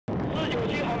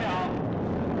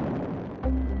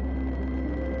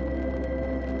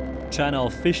China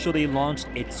officially launched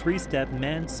its three-step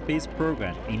manned space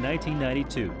program in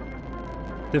 1992.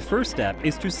 The first step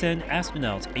is to send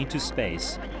astronauts into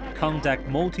space, conduct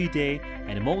multi-day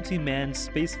and multi-manned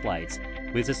space flights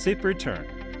with a safe return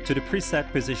to the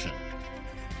preset position.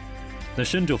 The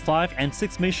Shenzhou 5 and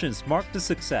 6 missions marked the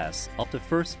success of the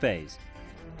first phase.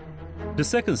 The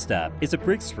second step is a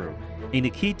breakthrough in the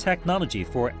key technology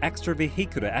for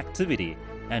extravehicular activity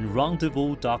and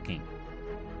rendezvous docking.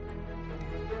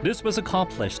 This was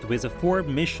accomplished with the 4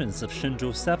 missions of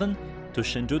Shenzhou 7 to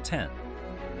Shenzhou 10.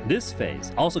 This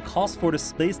phase also calls for the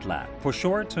Space Lab for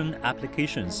short-term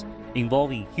applications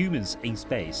involving humans in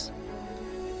space.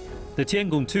 The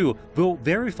Tiangong 2 will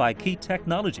verify key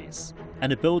technologies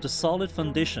and build a solid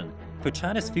foundation for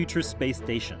China's future space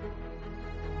station.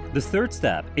 The third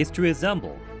step is to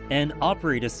assemble and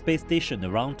operate a space station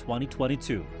around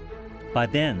 2022. By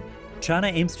then, China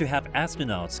aims to have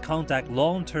astronauts conduct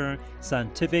long-term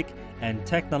scientific and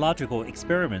technological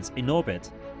experiments in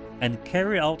orbit and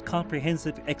carry out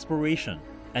comprehensive exploration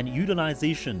and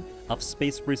utilization of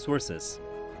space resources.